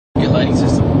good lighting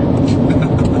system.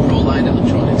 Proline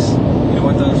Electronics. You know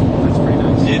what, though? That's pretty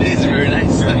nice. It is very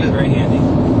nice. Very handy.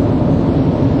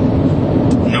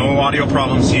 No audio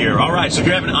problems here. All right, so if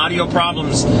you're having audio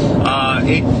problems,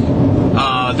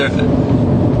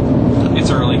 It's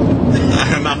early.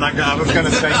 I'm not gonna, I was going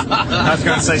to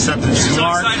say something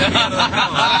smart. Excited to be out of the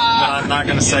house. But I'm not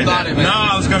going to say that. thought it, man. No,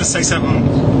 I was going to say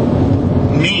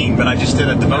something mean, but I just did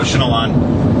a devotional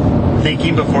on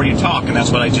thinking before you talk, and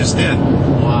that's what I just did.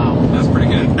 Wow. That's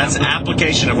pretty good. That's an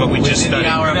application of what we just Within the studied.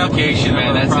 hour application,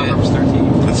 man. That's Proverbs it.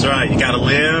 13. That's right. You got to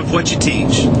live what you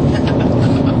teach.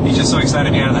 He's just so excited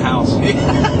to be out of the house. He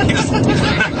can't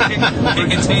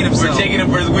contain himself. We're taking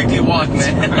him for his weekly walk,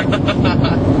 man.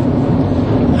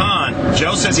 Han,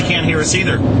 Joe says he can't hear us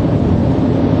either. Do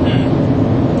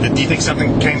you think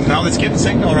something came? No, let's get the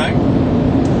signal, right?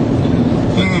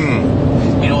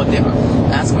 You know what?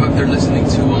 Ask them if they're listening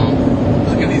to.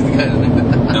 Look at these guys.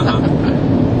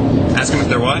 Ask them if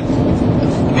they're what?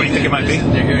 What do you think it might be?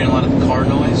 They're hearing a lot of car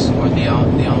noise or the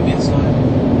ambience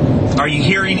noise. Are you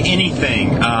hearing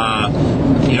anything?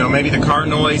 Maybe the car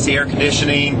noise, the air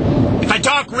conditioning. If I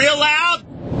talk real loud,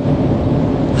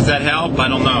 does that help? I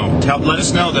don't know. Let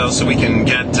us know, though, so we can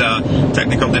get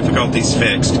technical difficulties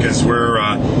fixed, because we're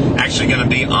actually going to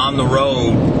be on the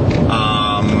road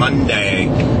Monday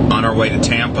on our way to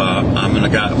Tampa. I'm going to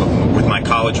go with my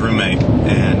college roommate,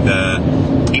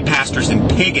 and he pastors in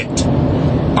Piggott,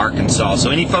 Arkansas. So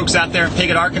any folks out there in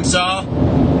Piggott, Arkansas?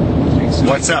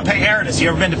 What's up? Hey, Herodis, you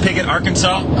ever been to Piggott,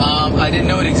 Arkansas? I didn't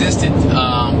know it existed,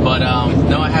 but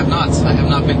no, I have not. I have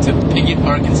not been to Piggott,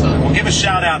 Arkansas. Well, give a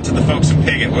shout out to the folks in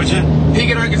Piggott, would you?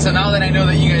 Piggott, Arkansas. Now that I know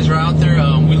that you guys are out there,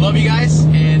 we love you guys,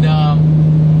 and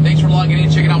thanks for logging in,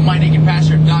 checking out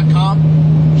mynakedpastor.com.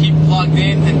 Keep logged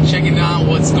in and checking out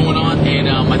what's going on, and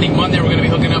I think Monday we're going to be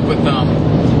hooking up with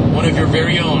one of your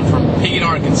very own from Piggott,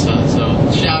 Arkansas.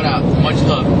 So shout out, much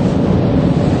love.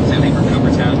 Same thing for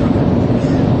Goobertown.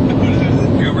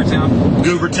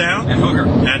 Goobertown And Hooker.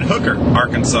 and Hooker,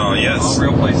 Arkansas. Yes. All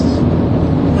real places.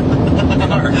 They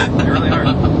are. They really are.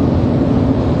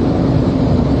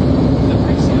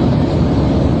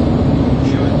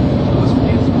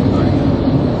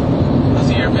 How's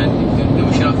the air, man? Can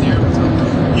we shut off the air?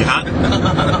 You hot?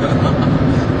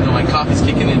 No, my coffee's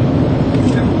kicking in.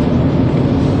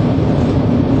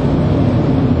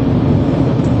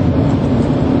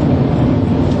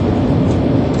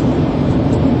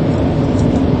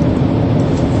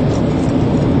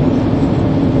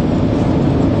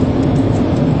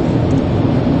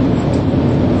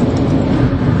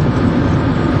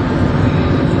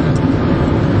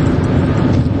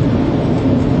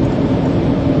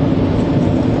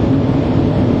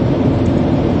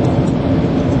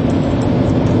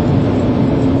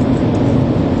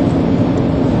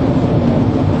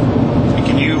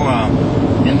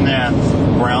 In that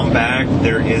brown bag,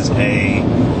 there is the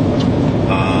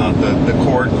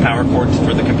power cord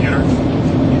for the computer.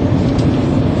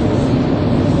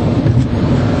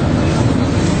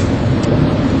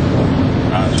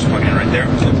 Just plug it in right there.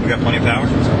 We got plenty of power.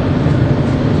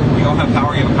 We all have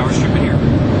power. You have a power strip in here.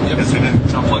 Yes, we do.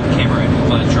 So I'll plug the camera in.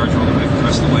 Let it charge all the way the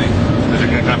rest of the way.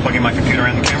 Can I plug in my computer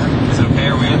and the camera? Is it okay?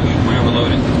 Or we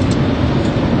overloaded?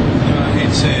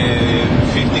 It's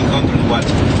 1500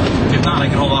 watts. If not, I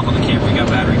can hold off on the camera. We got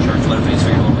battery charge. Let it face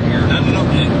figure over here. No.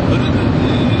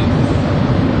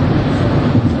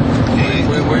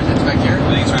 Where is it? Back here? I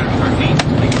think it's right under our feet. I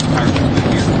think it's power strip back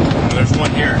here. There's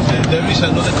one here. There is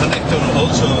another connector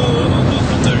also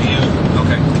under here.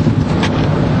 Okay.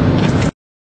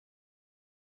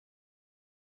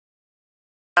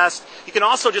 You can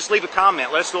also just leave a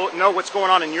comment. Let us know what's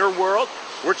going on in your world.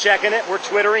 We're checking it. We're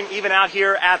Twittering, even out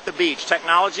here at the beach.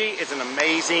 Technology is an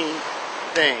amazing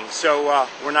thing. So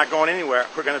we're not going anywhere.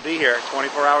 We're going to be here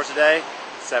 24 hours a day,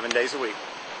 7 days a week.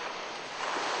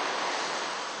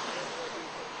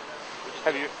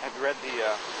 Have you read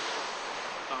the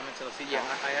comments? Yeah,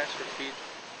 I asked for feed.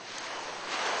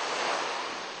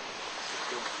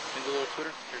 Can do a little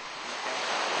Twitter?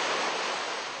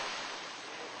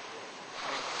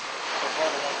 So far,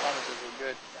 the one comment says we're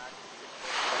good. I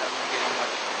haven't been getting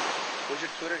much. Where's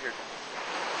your Twitter here?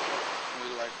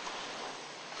 We like.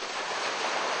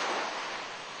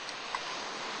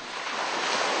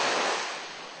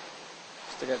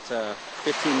 Still got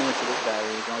 15 minutes of this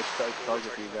battery. You can always charge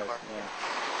it for you guys. Yeah.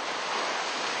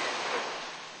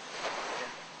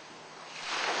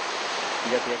 You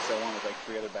got the XL1 with like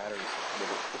 3 other batteries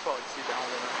with it. That's all I see down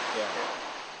there. Yeah.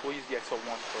 We'll use the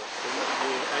XL1 first.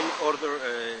 I order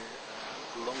a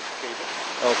long cable.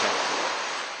 Okay.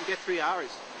 You get 3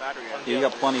 hours battery. Yeah, you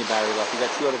got plenty of battery left. You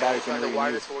got 2 other batteries you The never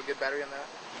wireless use. will get battery on that.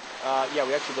 Yeah,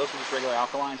 we actually, those were just regular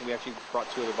alkalines, and we actually brought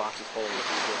 2 other boxes full of it.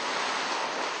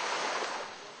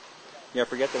 Yeah,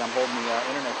 forget that I'm holding the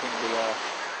internet cam, the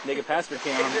Naked Pastor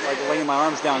camera. I'm like laying my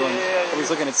arms down, going, everybody's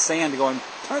looking at sand, going,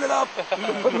 turn it up,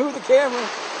 move the camera.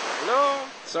 Hello?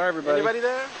 Sorry, everybody. Anybody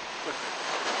there?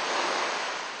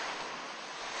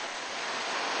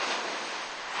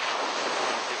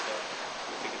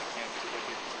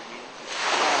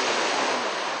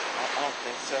 I don't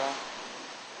think so.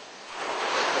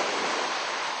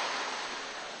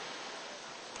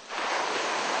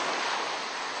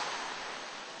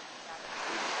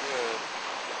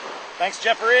 Thanks,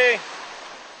 Jeffrey.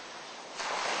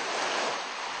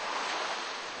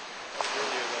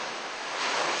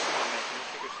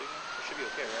 Should be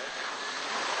okay, right?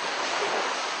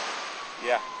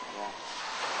 Yeah. Okay.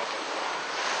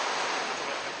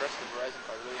 I'm impressed with Verizon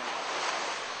card, really.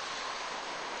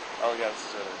 Oh, yes.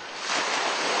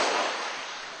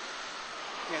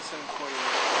 Yeah, 740.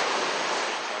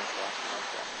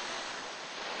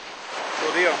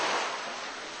 Cool deal.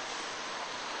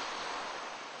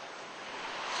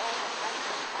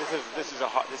 This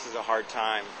is a hard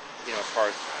time, you know, as far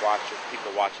as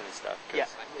people watching and stuff. Yeah,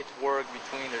 it's work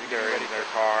between. They're in their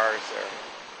cars. They're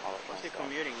all that kind of stuff.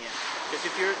 Commuting, yeah. Because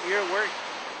if you're at work,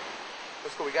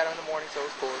 it's cool. We got them in the morning, so it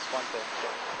was cool. It's fun to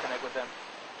connect with them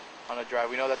on a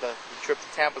drive. We know that the trip to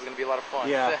Tampa is going to be a lot of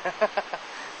fun. Yeah.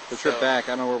 The trip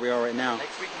back, I don't know where we are right now.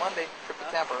 Next week, Monday, trip to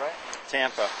Tampa, right?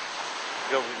 Tampa.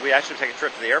 We actually take a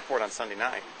trip to the airport on Sunday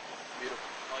night. Beautiful.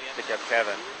 Oh, yeah. Pick up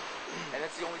Kevin. And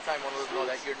that's the only time one of us know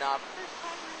that you're not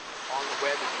on the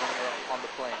web, is when you're on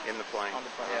the plane. In the plane. On the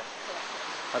plane, yeah.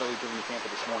 How did we driven to Tampa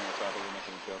this morning? I thought we were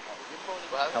making a joke.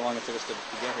 Well, How long it took us to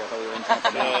get here? I thought we were in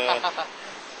Tampa now.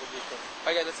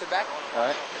 Okay, let's sit back.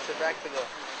 All right. Let's sit back to the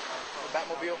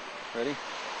Batmobile. Ready?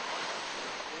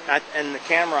 And the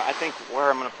camera, I think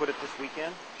where I'm going to put it this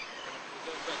weekend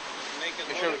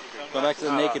Go back to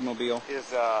the Naked Mobile.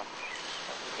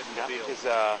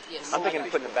 I'm thinking of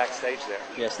putting it backstage there.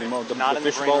 Yes, the Not in the green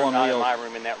fishbowl room, on not in wheels. my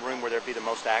room, in that room where there'd be the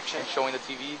most action. And showing the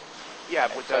TV. Yeah,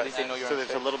 with So at least they know you're so on there's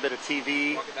a stage. little bit of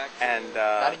TV and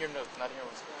Not in your notes, not in your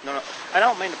notes. no, I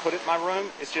don't mean to put it in my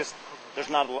room. It's just there's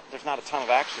not a ton of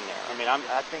action there. I mean, I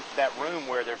think that room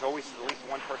where there's always at least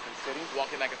one person sitting.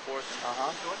 Walking back and forth.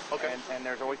 Okay. And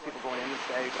there's always people going in the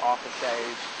stage, off the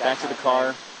stage. Back to the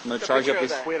car. I'm going to charge up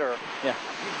this. Twitter. Yeah.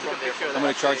 From there. I'm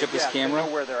going to charge up this camera.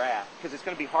 Know where they're at because it's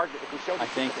going to be hard if we show. I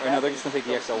think. Or no, they're just going to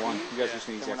take the XL1. You guys are just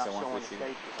going to use the Then we're not XL1 showing for the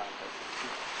shooting. stage design pictures.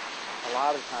 A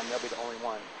lot of the time they'll be the only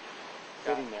one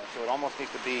sitting there, so it almost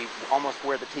needs to be almost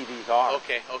where the TVs are.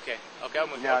 Okay, I'm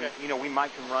with you. Now, Okay. you know, we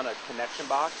might can run a connection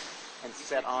box and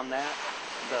set on that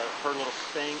her little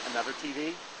thing, another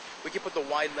TV. We could put the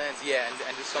wide lens, yeah, and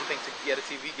do something to get a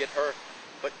TV, get her,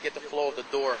 but get the flow of the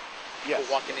door. Yes.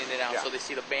 People walking in and out, Yeah. so they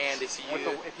see the band, they see you.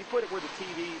 If you put it where the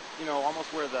TV, you know, almost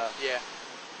where the, Yeah.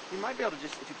 you might be able to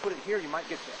just, if you put it here, you might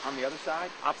get on the other side,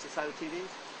 opposite side of the TVs,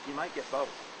 you might get both.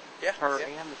 Yeah. Her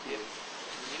yeah. and the TV.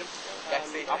 You need them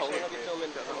backstage.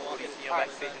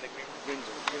 Backstage in the green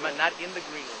room. Not in the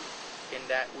green room. In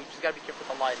that, we just gotta be careful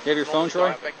with the lighting. You have your phone,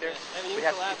 Troy? Back there, we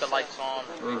have to keep the lights on.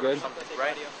 Are you good? Or something,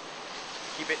 right?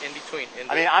 Keep it in between.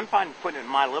 I mean, I'm fine putting it in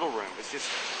my little room. It's just,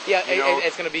 yeah, you know,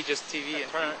 it's gonna be just TV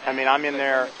and. I mean, I'm in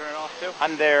there. Turn it off too.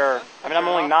 I'm there. I mean, I'm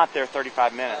only not there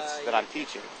 35 minutes that I'm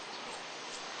teaching.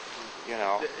 You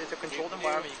know. It's a controlled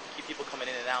environment. You can keep people coming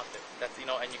in and out there. That's and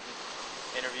you can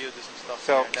interview, do some stuff.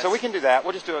 So there. so we can do that.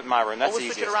 We'll just do it in my room. That's we'll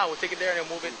easy. switch it around. We'll take it there and then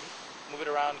move it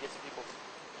around, and get some people.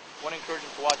 I want to encourage them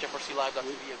to watch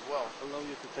FRCLive.tv as well. Allow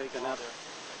you to take another.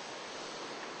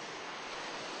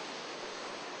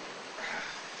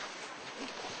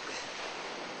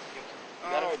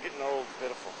 Oh, getting old,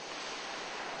 pitiful.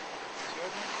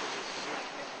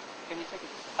 Can you take it?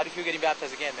 How do you feel getting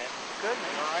baptized again, man? Good,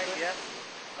 man. All right, yeah.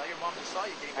 Now your mom just saw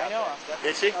you getting baptized.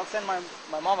 Did she? I'll send my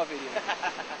mom a video.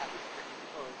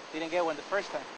 Didn't get one the first time.